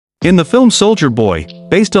In the film Soldier Boy,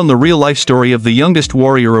 based on the real-life story of the youngest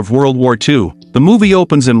warrior of World War II, the movie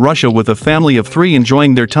opens in Russia with a family of 3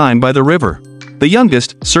 enjoying their time by the river. The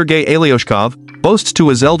youngest, Sergei Aleshkov, boasts to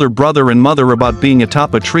his elder brother and mother about being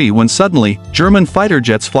atop a tree when suddenly, German fighter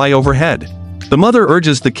jets fly overhead. The mother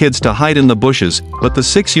urges the kids to hide in the bushes, but the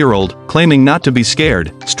 6-year-old, claiming not to be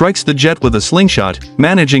scared, strikes the jet with a slingshot,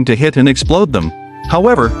 managing to hit and explode them.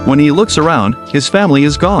 However, when he looks around, his family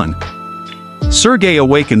is gone. Sergei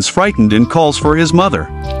awakens frightened and calls for his mother.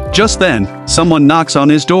 Just then, someone knocks on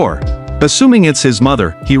his door. Assuming it's his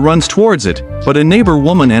mother, he runs towards it, but a neighbor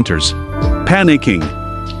woman enters. Panicking,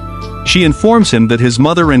 she informs him that his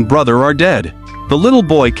mother and brother are dead. The little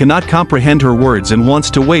boy cannot comprehend her words and wants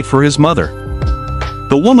to wait for his mother.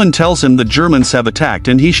 The woman tells him the Germans have attacked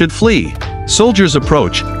and he should flee. Soldiers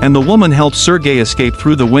approach, and the woman helps Sergei escape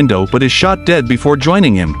through the window but is shot dead before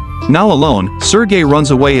joining him. Now alone, Sergei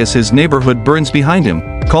runs away as his neighborhood burns behind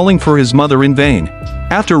him, calling for his mother in vain.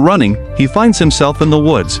 After running, he finds himself in the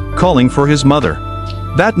woods, calling for his mother.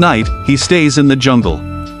 That night, he stays in the jungle.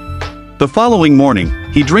 The following morning,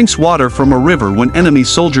 he drinks water from a river when enemy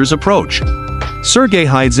soldiers approach. Sergei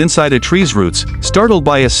hides inside a tree's roots, startled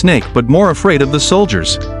by a snake but more afraid of the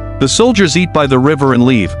soldiers. The soldiers eat by the river and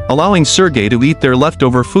leave, allowing Sergei to eat their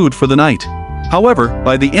leftover food for the night. However,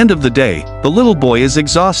 by the end of the day, the little boy is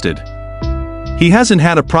exhausted. He hasn't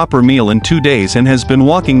had a proper meal in 2 days and has been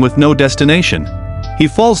walking with no destination. He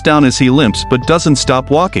falls down as he limps but doesn't stop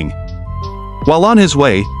walking. While on his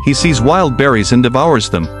way, he sees wild berries and devours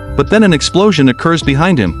them, but then an explosion occurs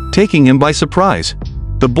behind him, taking him by surprise.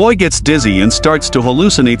 The boy gets dizzy and starts to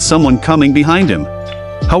hallucinate someone coming behind him.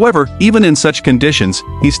 However, even in such conditions,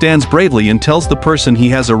 he stands bravely and tells the person he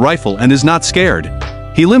has a rifle and is not scared.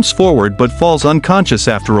 He limps forward but falls unconscious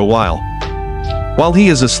after a while. While he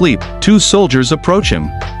is asleep, 2 soldiers approach him.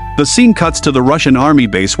 The scene cuts to the Russian army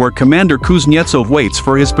base where Commander Kuznetsov waits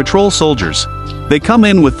for his patrol soldiers. They come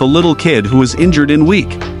in with the little kid who is injured and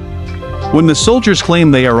weak. When the soldiers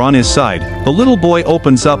claim they are on his side, the little boy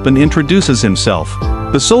opens up and introduces himself.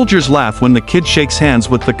 The soldiers laugh when the kid shakes hands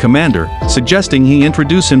with the commander, suggesting he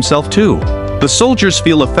introduce himself too. The soldiers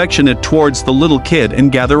feel affectionate towards the little kid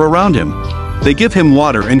and gather around him. They give him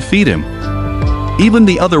water and feed him. Even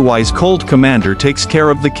the otherwise cold commander takes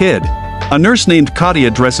care of the kid. A nurse named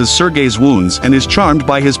Katya dresses Sergei's wounds and is charmed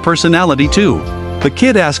by his personality too. The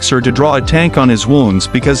kid asks her to draw a tank on his wounds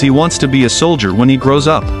because he wants to be a soldier when he grows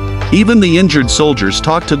up. Even the injured soldiers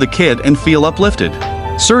talk to the kid and feel uplifted.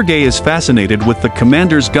 Sergei is fascinated with the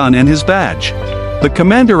commander's gun and his badge. The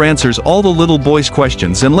commander answers all the little boy's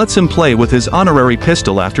questions and lets him play with his honorary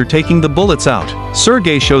pistol after taking the bullets out.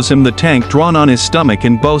 Sergei shows him the tank drawn on his stomach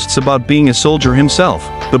and boasts about being a soldier himself.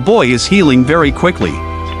 The boy is healing very quickly.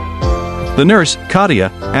 The nurse,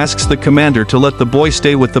 Katya, asks the commander to let the boy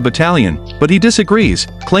stay with the battalion, but he disagrees,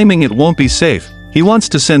 claiming it won't be safe. He wants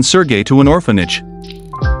to send Sergei to an orphanage.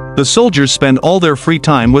 The soldiers spend all their free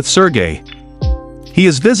time with Sergei. He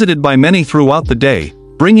is visited by many throughout the day,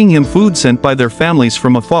 bringing him food sent by their families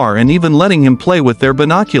from afar and even letting him play with their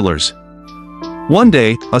binoculars. One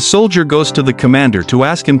day, a soldier goes to the commander to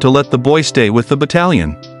ask him to let the boy stay with the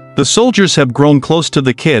battalion. The soldiers have grown close to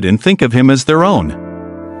the kid and think of him as their own.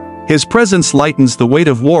 His presence lightens the weight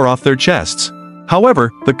of war off their chests.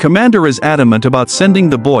 However, the commander is adamant about sending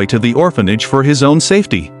the boy to the orphanage for his own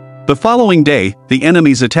safety. The following day, the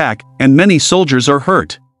enemies attack, and many soldiers are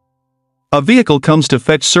hurt. A vehicle comes to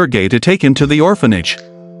fetch Sergei to take him to the orphanage.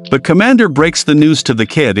 The commander breaks the news to the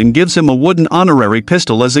kid and gives him a wooden honorary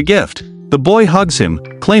pistol as a gift. The boy hugs him,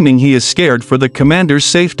 claiming he is scared for the commander's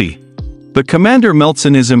safety. The commander melts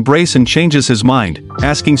in his embrace and changes his mind,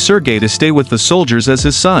 asking Sergei to stay with the soldiers as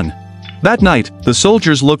his son. That night, the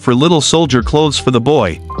soldiers look for little soldier clothes for the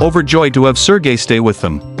boy, overjoyed to have Sergei stay with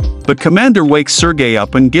them. The commander wakes Sergei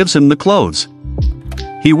up and gives him the clothes.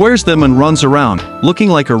 He wears them and runs around, looking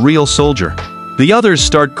like a real soldier. The others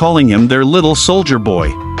start calling him their little soldier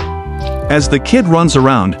boy. As the kid runs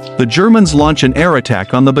around, the Germans launch an air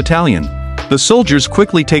attack on the battalion. The soldiers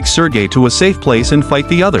quickly take Sergei to a safe place and fight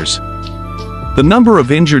the others. The number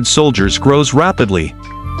of injured soldiers grows rapidly.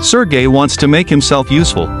 Sergei wants to make himself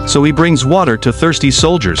useful, so he brings water to thirsty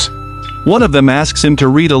soldiers. One of them asks him to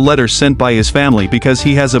read a letter sent by his family because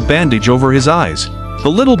he has a bandage over his eyes. The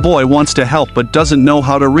little boy wants to help but doesn't know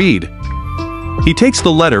how to read. He takes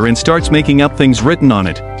the letter and starts making up things written on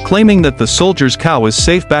it, claiming that the soldier's cow is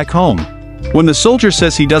safe back home. When the soldier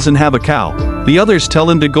says he doesn't have a cow, the others tell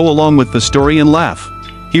him to go along with the story and laugh.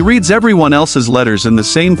 He reads everyone else's letters in the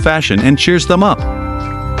same fashion and cheers them up.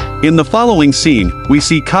 In the following scene, we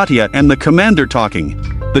see Katya and the commander talking.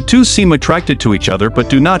 The two seem attracted to each other but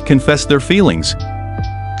do not confess their feelings.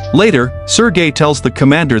 Later, Sergei tells the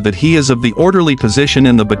commander that he is of the orderly position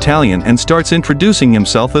in the battalion and starts introducing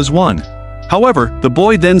himself as one. However, the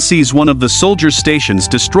boy then sees one of the soldiers' stations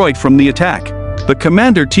destroyed from the attack. The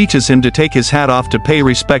commander teaches him to take his hat off to pay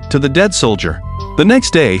respect to the dead soldier. The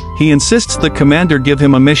next day, he insists the commander give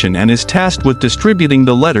him a mission and is tasked with distributing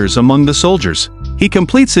the letters among the soldiers. He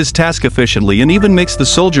completes his task efficiently and even makes the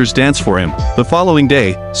soldiers dance for him. The following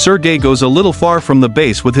day, Sergei goes a little far from the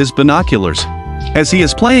base with his binoculars. As he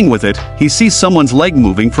is playing with it, he sees someone's leg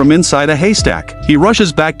moving from inside a haystack. He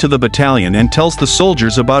rushes back to the battalion and tells the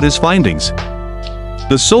soldiers about his findings.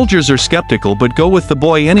 The soldiers are skeptical but go with the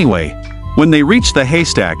boy anyway. When they reach the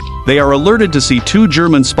haystack, they are alerted to see 2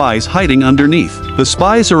 German spies hiding underneath. The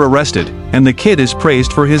spies are arrested, and the kid is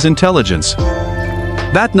praised for his intelligence.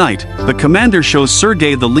 That night, the commander shows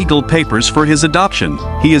Sergei the legal papers for his adoption.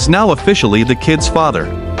 He is now officially the kid's father.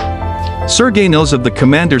 Sergei knows of the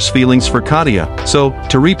commander's feelings for Katya, so,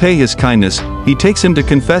 to repay his kindness, he takes him to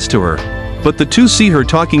confess to her. But the two see her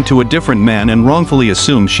talking to a different man and wrongfully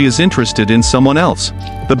assume she is interested in someone else.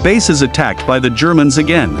 The base is attacked by the Germans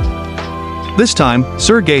again. This time,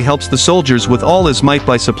 Sergei helps the soldiers with all his might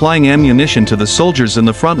by supplying ammunition to the soldiers in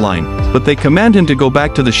the front line, but they command him to go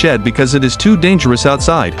back to the shed because it is too dangerous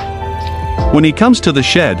outside. When he comes to the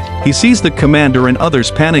shed, he sees the commander and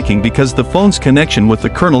others panicking because the phone's connection with the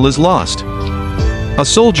colonel is lost. A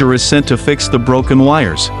soldier is sent to fix the broken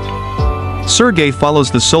wires. Sergei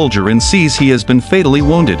follows the soldier and sees he has been fatally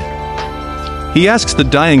wounded. He asks the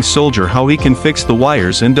dying soldier how he can fix the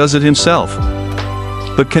wires and does it himself.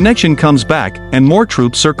 The connection comes back, and more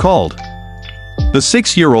troops are called. The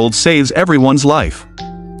 6-year-old saves everyone's life.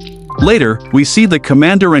 Later, we see the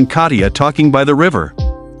commander and Katya talking by the river.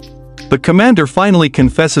 The commander finally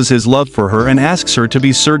confesses his love for her and asks her to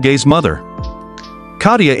be Sergei's mother.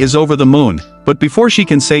 Katya is over the moon, but before she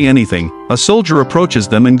can say anything, a soldier approaches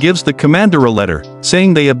them and gives the commander a letter,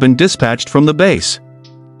 saying they have been dispatched from the base.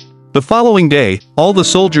 The following day, all the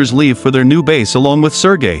soldiers leave for their new base along with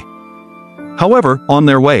Sergei. However, on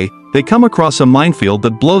their way, they come across a minefield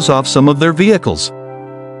that blows off some of their vehicles.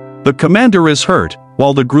 The commander is hurt,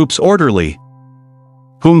 while the group's orderly,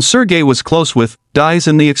 whom Sergei was close with, dies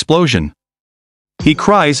in the explosion. He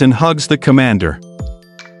cries and hugs the commander.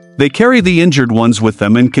 They carry the injured ones with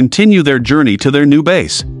them and continue their journey to their new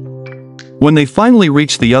base. When they finally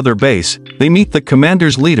reach the other base, they meet the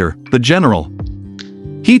commander's leader, the general.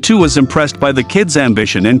 He too is impressed by the kid's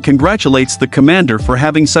ambition and congratulates the commander for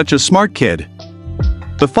having such a smart kid.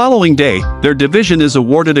 The following day, their division is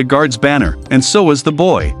awarded a guard's banner, and so is the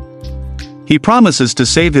boy. He promises to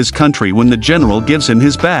save his country when the general gives him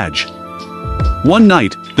his badge. One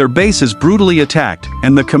night, their base is brutally attacked,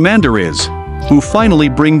 and the commander is, who finally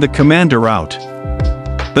bring the commander out.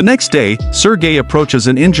 The next day, Sergei approaches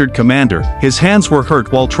an injured commander. His hands were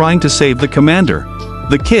hurt while trying to save the commander.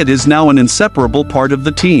 The kid is now an inseparable part of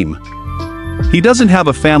the team. He doesn't have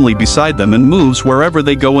a family beside them and moves wherever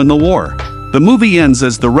they go in the war. The movie ends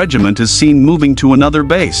as the regiment is seen moving to another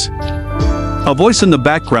base. A voice in the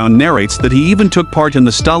background narrates that he even took part in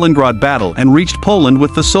the Stalingrad battle and reached Poland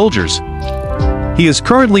with the soldiers. He is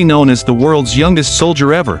currently known as the world's youngest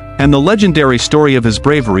soldier ever, and the legendary story of his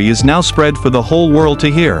bravery is now spread for the whole world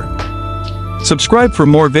to hear. Subscribe for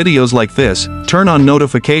more videos like this, turn on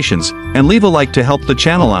notifications, and leave a like to help the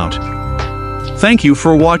channel out. Thank you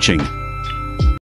for watching.